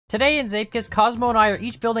Today in Zeepkist, Kosmo and I are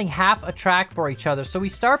each building half a track for each other. So we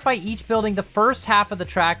start by each building the first half of the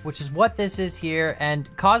track, which is what this is here, and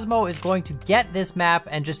Kosmo is going to get this map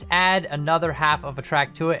and just add another half of a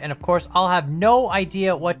track to it. And of course, I'll have no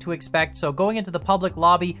idea what to expect. So going into the public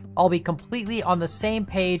lobby, I'll be completely on the same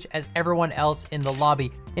page as everyone else in the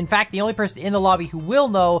lobby. In fact, the only person in the lobby who will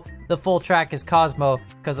know the full track is Kosmo,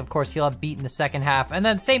 because of course he'll have beaten the second half. And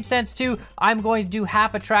then same sense too, I'm going to do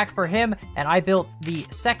half a track for him, and I built the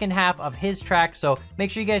second half of his track. So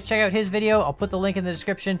make sure you guys check out his video. I'll put the link in the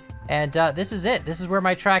description. And this is it. This is where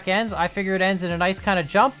my track ends. I figure it ends in a nice kind of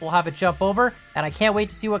jump. We'll have it jump over, and I can't wait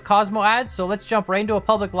to see what Kosmo adds. So let's jump right into a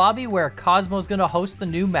public lobby where Kosmo's gonna host the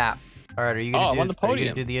new map. All right, are you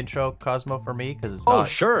gonna do the intro, Cosmo, for me? Because it's not. Oh,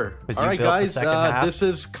 sure. All right, guys. This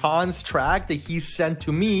is Khan's track that he sent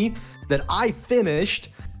to me that I finished,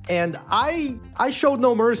 and I showed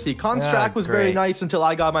no mercy. Khan's track was very nice until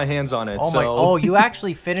I got my hands on it. Oh, you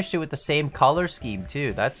actually finished it with the same color scheme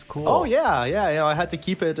too. That's cool. Oh yeah. You know, I had to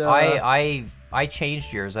keep it. I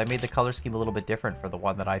changed yours. I made the color scheme a little bit different for the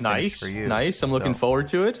one that I finished for you. Nice. I'm looking forward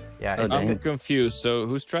to it. Yeah, I'm confused. So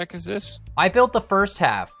whose track is this? I built the first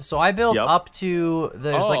half. So I built up to,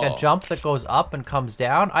 there's like a jump that goes up and comes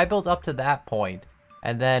down. I built up to that point,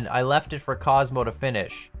 and then I left it for Kosmo to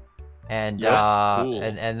finish. And cool.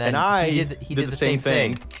 and then he did the same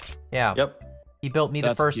thing. Yeah. Yep. He built me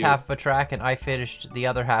the first half of a track, and I finished the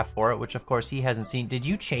other half for it, which of course he hasn't seen. Did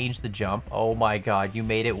you change the jump? Oh my god, you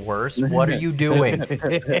made it worse. What are you doing?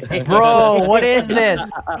 Bro, what is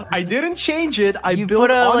this? I didn't change it. You built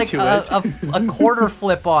onto a quarter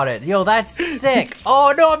flip on it. Yo, that's sick.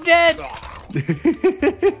 Oh no, I'm dead.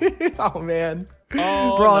 Oh man.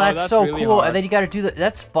 Oh, bro, no, that's so really cool. Hard. And then you gotta do that.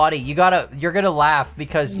 That's funny. You're gonna laugh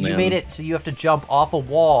because you made it so you have to jump off a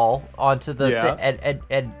wall onto the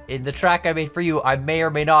and in the track I made for you, I may or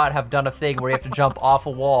may not have done a thing where you have to jump off a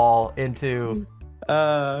wall into.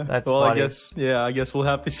 That's well, funny. I guess we'll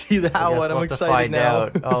have to see that one. I'm excited to find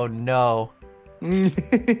out. Oh no. Oh,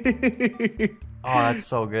 that's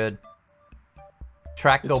so good.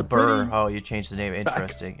 Track go burr. Oh, you changed the name.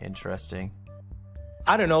 Interesting.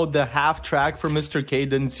 I don't know, the half track for Mr. K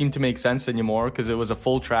didn't seem to make sense anymore because it was a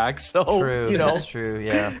full track. So, true, that's true,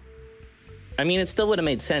 yeah. I mean, it still would have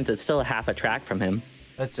made sense. It's still a half a track from him.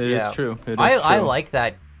 It is true. I like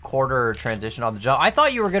that quarter transition on the jump. I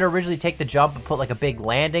thought you were going to originally take the jump and put like a big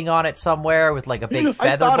landing on it somewhere with like a big feather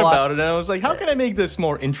I thought block. about it and I was like, how can I make this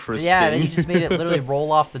more interesting? Yeah, and then you just made it literally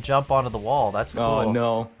roll off the jump onto the wall. That's cool. Oh,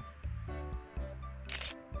 no.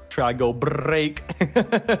 Try go break.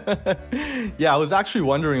 Yeah, I was actually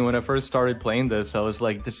wondering when I first started playing this, I was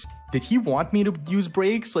like, did he want me to use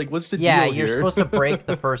brakes? Like, what's the deal here? Yeah, you're supposed to break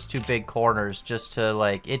the first two big corners just to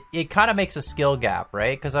like, it kind of makes a skill gap,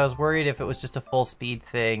 right? Because I was worried if it was just a full speed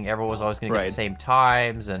thing, everyone was always going to get the same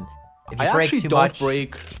times, and if you break too much... I actually don't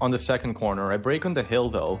brake on the second corner. I brake on the hill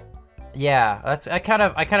though. Yeah, I kind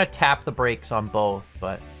of tap the brakes on both,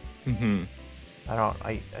 but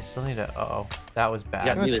I still need to. Uh-oh, that was bad.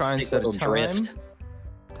 Yeah, I'm gonna try and set a drift.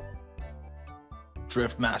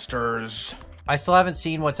 Drift masters. I still haven't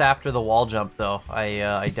seen what's after the wall jump though.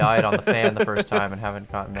 I died on the fan the first time and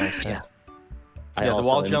haven't gotten there since. Yeah, the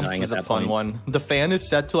wall jump is a fun one. The fan is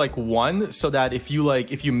set to like 1, so that if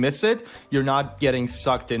you miss it, you're not getting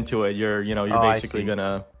sucked into it. You're basically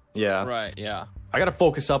gonna Right, yeah. I gotta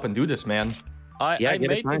focus up and do this, man. I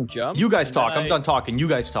made the jump. You guys talk. I'm done talking. You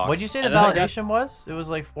guys talk. What'd you say the validation was? It was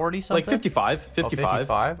like 40 something? Like 55. 55. Oh,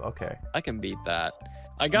 55? Okay. I can beat that.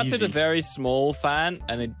 I got to the very small fan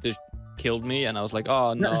and it just killed me, and I was like,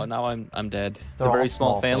 oh no, now I'm dead. The very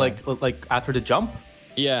small fan, like after the jump?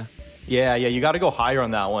 Yeah. Yeah, you gotta go higher on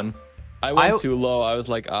that one. I went too low. I was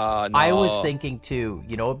like, no. I was thinking too,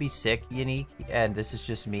 you know what'd be sick, Unique, and this is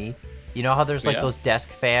just me. You know how there's like those desk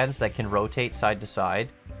fans that can rotate side to side?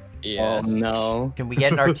 Yes. Oh no. Can we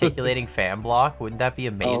get an articulating fan block? Wouldn't that be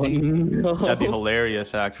amazing? Oh, no. That'd be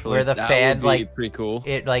hilarious, actually. Where the fan would be pretty cool.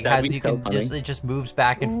 It like it just moves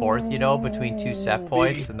back and forth, you know, between two set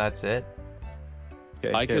points, and that's it.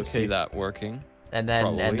 I could see that working. And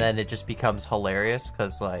then it just becomes hilarious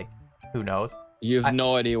because like, who knows? You have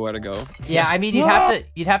no idea where to go. Yeah, I mean,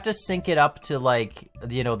 you'd have to sync it up to like,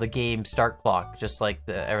 you know, the game start clock, just like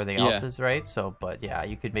everything else is, right? So, but yeah,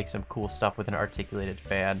 you could make some cool stuff with an articulated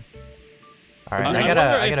fan. All right, I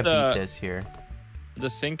gotta beat this here. The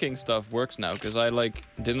syncing stuff works now because I like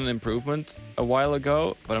did an improvement a while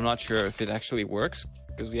ago, but I'm not sure if it actually works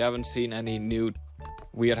because we haven't seen any new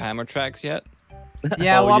weird hammer tracks yet.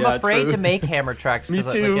 Yeah, well, I'm afraid to make hammer tracks because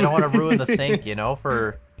like, I don't want to ruin the sync, you know,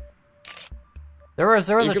 for. There was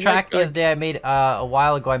a track the other day I made a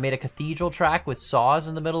while ago. I made a cathedral track with saws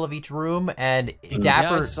in the middle of each room, and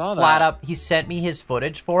Dapper flat up. He sent me his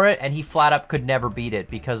footage for it, and he flat up could never beat it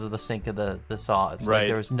because of the sync of the saws. Right. Like,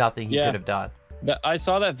 there was nothing he could have done. I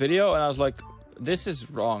saw that video and I was like, this is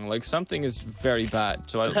wrong. Like, something is very bad.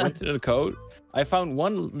 So I went to the code. I found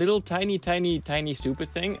one little tiny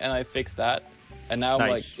stupid thing, and I fixed that. And now I'm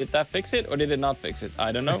like, did that fix it or did it not fix it?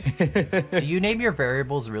 I don't know. Do you name your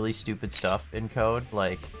variables really stupid stuff in code?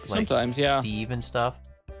 Like sometimes, yeah. Steve and stuff?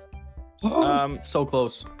 So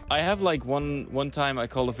close. I have like one time I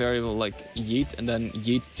called a variable like yeet and then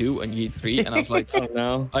yeet2 and yeet3, and I was like, oh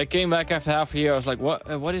no. I came back after half a year. I was like,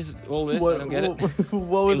 what is all this? I don't get it.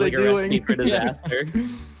 What was I doing? A recipe for disaster.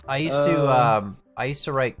 I used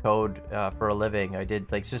to write code for a living. I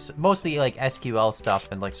did like just mostly like SQL stuff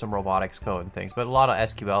and like some robotics code and things, but a lot of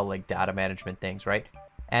SQL like data management things, right?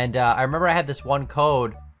 And I remember I had this one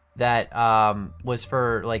code that was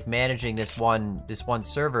for like managing this one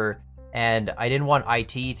server, and I didn't want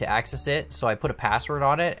IT to access it, so I put a password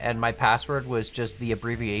on it, and my password was just the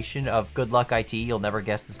abbreviation of "Good luck IT, you'll never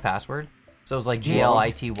guess this password." So it was like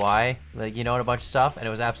GLITY, like, you know, and a bunch of stuff, and it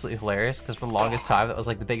was absolutely hilarious because for the longest time that was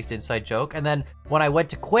like the biggest inside joke. And then when I went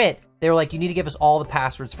to quit, they were like, "You need to give us all the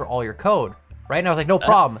passwords for all your code." Right? And I was like, "No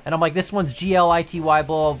problem." And I'm like, "This one's GLITY, blah,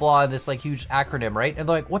 blah, blah," and this like huge acronym, right? And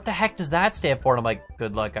they're like, "What the heck does that stand for?" And I'm like,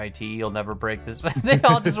 "Good luck IT, you'll never break this." They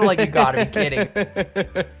all just were like, "You gotta be kidding."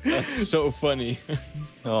 That's so funny.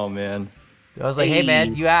 Oh, man. I was like, "Hey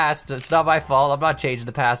man, you asked. It's not my fault. I'm not changing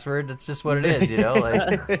the password. That's just what it is, you know?"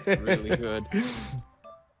 Like, really good.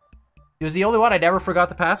 It was the only one I never forgot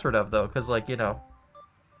the password of, though, because, like, you know.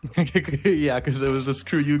 Yeah, because it was a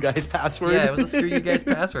screw you guys password. Yeah, it was a screw you guys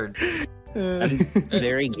password. I'm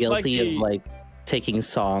very guilty of like taking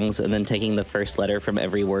songs and then taking the first letter from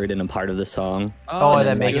every word in a part of the song. Oh, and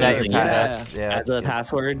then making that your as a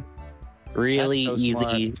password. Really so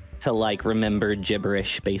easy to like remember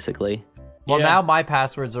gibberish, basically. Well, now my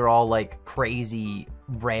passwords are all like crazy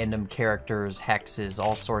random characters, hexes,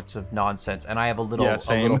 all sorts of nonsense, and I have a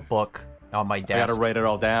little book on my desk. I gotta write it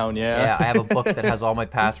all down. Yeah, I have a book that has all my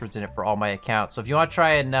passwords in it for all my accounts. So if you want to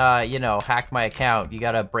try and you know, hack my account, you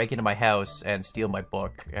gotta break into my house and steal my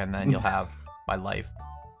book, and then you'll have my life.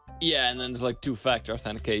 Yeah, and then there's like two-factor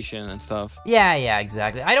authentication and stuff. Yeah,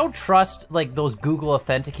 exactly. I don't trust like those Google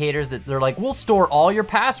authenticators that they're like, "We'll store all your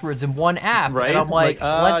passwords in one app." Right? And I'm like,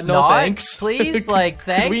 let's no not, thanks. please. Like,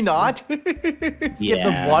 thanks. Can we not? Let's give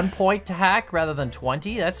them 1 point to hack rather than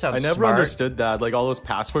 20. That sounds smart. I never understood that. Like all those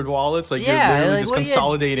password wallets, like you're literally just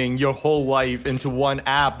consolidating your whole life into one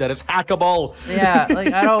app that is hackable. Yeah,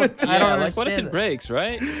 like I don't understand. Like what if it breaks,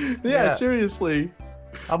 right? Yeah, seriously.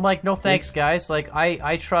 I'm like, no thanks, guys. Like,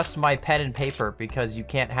 I trust my pen and paper because you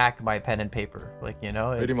can't hack my pen and paper. Like, you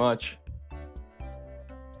know? Pretty much.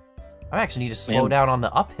 I actually need to slow down on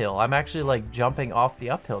the uphill. I'm actually, like, jumping off the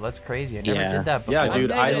uphill. That's crazy. I never did that before. Yeah,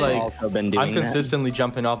 dude, I'm consistently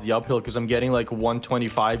jumping off the uphill because I'm getting, like,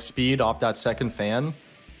 125 speed off that second fan.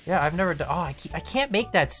 Yeah, I've never done... Oh, I can't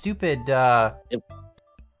make that stupid...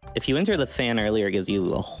 If you enter the fan earlier, it gives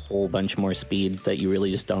you a whole bunch more speed that you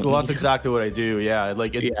really just don't need. That's exactly what I do, yeah.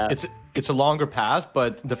 Like, it's a longer path,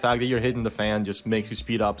 but the fact that you're hitting the fan just makes you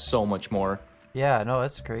speed up so much more. Yeah, no,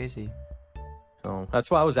 that's crazy. So that's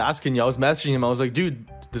why I was asking you. I was messaging him. I was like, dude,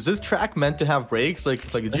 does this track meant to have brakes? Like,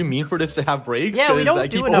 did you mean for this to have brakes? Yeah, we don't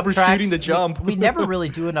do enough tracks. The jump. We never really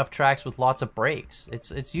do enough tracks with lots of brakes.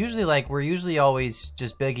 It's usually like we're usually always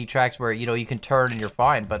just biggie tracks where you know you can turn and you're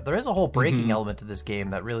fine. But there is a whole braking element to this game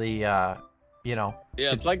that really, you know.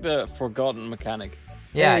 Yeah, it's like the forgotten mechanic.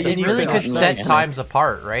 Yeah, it really could set times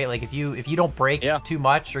apart, right? Like if you don't brake too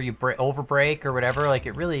much or you over brake or whatever, like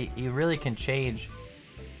you really can change.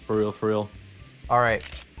 For real. All right.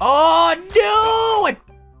 Oh no! I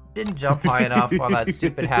didn't jump high enough on that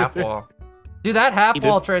stupid half wall. Dude, that half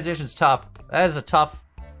wall transition's tough. That is a tough.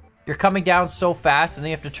 You're coming down so fast, and then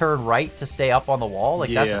you have to turn right to stay up on the wall.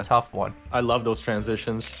 Like that's a tough one. I love those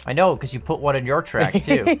transitions. I know, because you put one in your track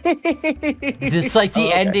too. This like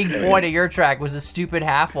the ending point of your track was a stupid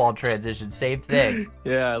half wall transition. Same thing.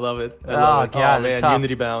 Yeah, I love it. God, man, tough.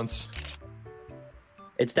 Unity bounce.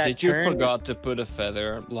 It's that. Did you forgot to put a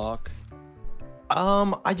feather block?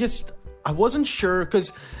 I wasn't sure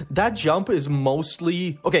because that jump is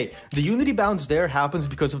mostly okay. The Unity bounce there happens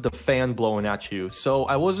because of the fan blowing at you. So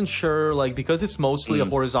I wasn't sure, like, because it's mostly a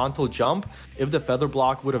horizontal jump, if the feather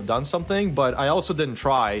block would have done something. But I also didn't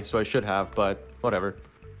try, so I should have. But whatever.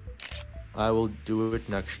 I will do it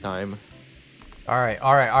next time. All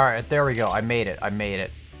right. There we go. I made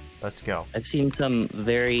it. Let's go. I've seen some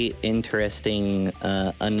very interesting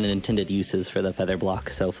unintended uses for the feather block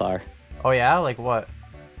so far. Oh yeah, like what?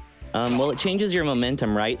 Well, it changes your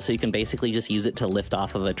momentum, right? So you can basically just use it to lift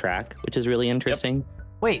off of a track, which is really interesting. Yep.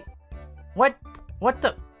 Wait, what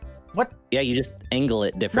the? What? Yeah, you just angle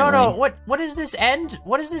it differently. No, what is this end?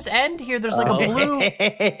 What is this end here? There's like a blue...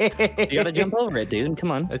 You gotta jump over it, dude. Come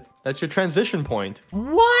on. That's your transition point.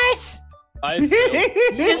 What? I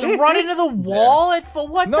feel... You just run into the wall?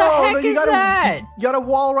 What the heck is that? You gotta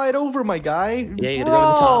wall right over, my guy. Yeah, you gotta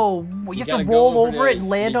go to the top. You have to roll over it and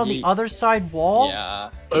land on the other side wall?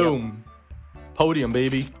 Yeah. Boom. Podium,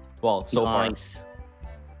 baby. Well, so nice.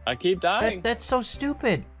 I keep dying. That's so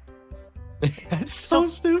stupid. That's so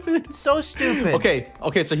stupid. So stupid.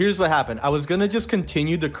 Okay, so here's what happened. I was gonna just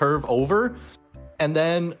continue the curve over, and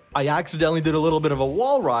then I accidentally did a little bit of a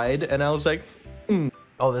wall ride, and I was like,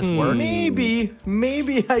 oh, this works?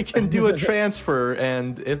 Maybe I can do a transfer,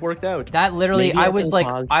 and it worked out. That literally, I was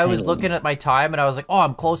looking at my time, and I was like, oh,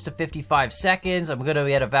 I'm close to 55 seconds. I'm gonna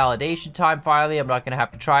get a validation time finally. I'm not gonna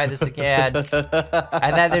have to try this again.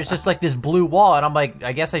 And then there's just like this blue wall, and I'm like,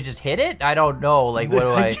 I guess I just hit it? I don't know. Like, what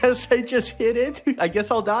do I guess I just hit it. I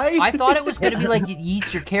guess I'll die. I thought it was gonna be like it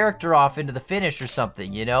eats your character off into the finish or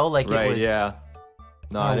something, you know? Like right, it was. Yeah.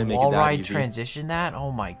 No, I didn't make it that wall ride easy. transition that?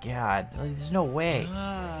 Oh my god. There's no way.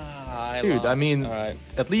 Dude, I mean,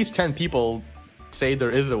 at least 10 people say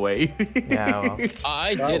there is a way. Yeah, well.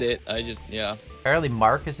 I did it. Apparently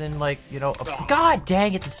Mark is in, like, you know... God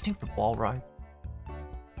dang it, the stupid wall ride.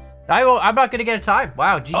 I'm not gonna get a time.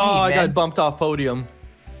 Wow, GG, Oh, I man. got bumped off podium.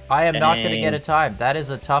 I am not gonna get a time. That is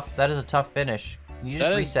a tough finish. Can you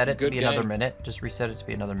just reset it to be another minute? Just reset it to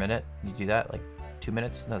be another minute. Can you do that? Like, 2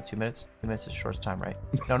 minutes? No, 2 minutes. 2 minutes is short time, right?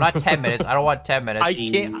 No, not 10 minutes. I don't want 10 minutes. I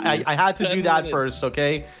can't. I had to do that first,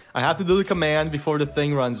 okay? I have to do the command before the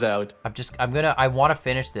thing runs out. I want to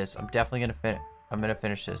finish this. I'm definitely gonna finish. I'm gonna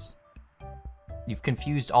finish this. You've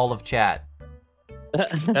confused all of chat.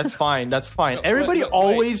 That's fine. That's fine. Everybody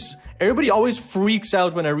always freaks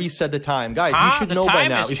out when I reset the time, guys. You should know by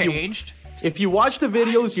now. The time has changed. If you watch the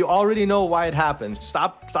videos, you already know why it happens.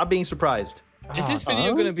 Stop being surprised. Is this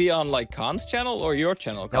video going to be on like Khan's channel or your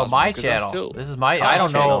channel? Cosmo? No, my channel. This is my. I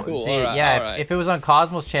don't know. Cool. See, yeah, if it was on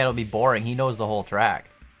Cosmo's channel, it'd be boring. He knows the whole track.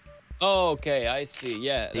 Oh, okay, I see.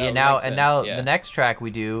 Yeah. Now the next track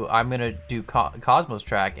we do, I'm gonna do Cosmo's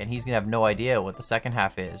track, and he's gonna have no idea what the second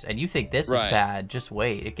half is. And you think this is bad? Just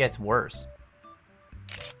wait, it gets worse.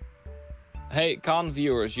 Hey, Khan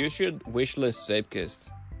viewers, you should wishlist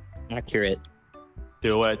Zeepkist. Accurate.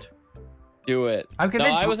 Do it. Do it. I'm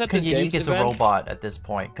convinced Unique is a robot at this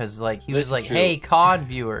point, because like he was like, "Hey, Con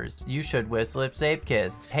viewers, you should whistle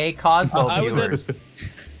Zeepkist. Hey, Cosmo viewers."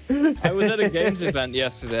 I was at a games event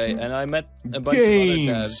yesterday, and I met a bunch of other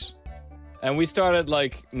devs, and we started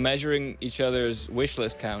like measuring each other's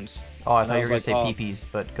wishlist counts. Oh, I thought you were gonna say peepees,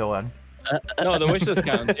 but go on. No, the wishlist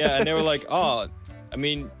counts. Yeah, and they were like, "Oh, I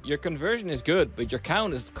mean, your conversion is good, but your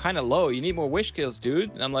count is kind of low. You need more wish kills,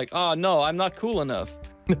 dude." And I'm like, "Oh no, I'm not cool enough."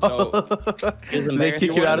 So they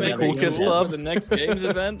kick you out of the cool kids club. The next games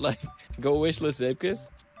event, like, go wishlist Zeepkist.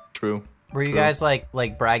 True. Were you guys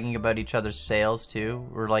like bragging about each other's sales too?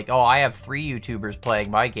 We're like, oh, I have 3 YouTubers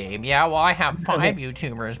playing my game. Yeah, well, I have 5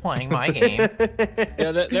 YouTubers playing my game.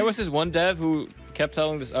 Yeah, there was this one dev who kept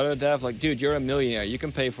telling this other dev, like, dude, you're a millionaire. You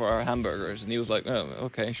can pay for our hamburgers. And he was like, oh,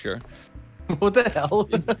 okay, sure. What the hell?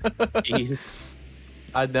 Jeez.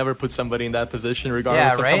 I'd never put somebody in that position,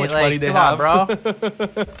 regardless of how much like, money they come have. On,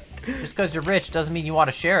 bro. Just because you're rich doesn't mean you want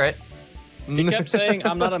to share it. He kept saying,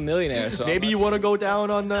 "I'm not a millionaire." So maybe you want to go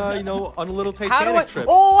down on, on a little Titanic trip.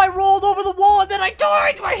 Oh, I rolled over the wall and then I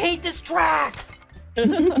died. I hate this track.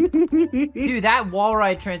 Dude, that wall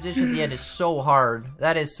ride transition at the end is so hard.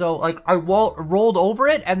 That is so, like, I rolled over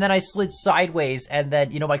it and then I slid sideways and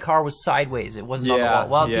then, my car was sideways. It wasn't on the wall.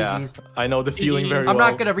 Well, GG's. I know the feeling very well. I'm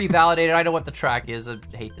not going to revalidate it. I know what the track is. I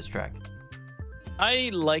hate this track. I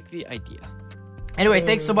like the idea. Anyway,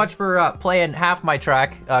 thanks so much for playing half my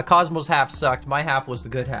track. Cosmo's half sucked. My half was the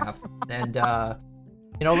good half. And,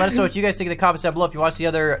 let us know what you guys think in the comments down below. If you want to see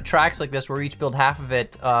other tracks like this where we each build half of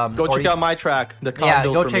it. Go check out my track.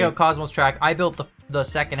 Go check out Cosmo's track. I built the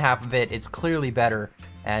second half of it. It's clearly better.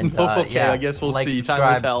 And I guess we'll see. Subscribe.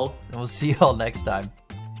 Time will tell. And we'll see you all next time.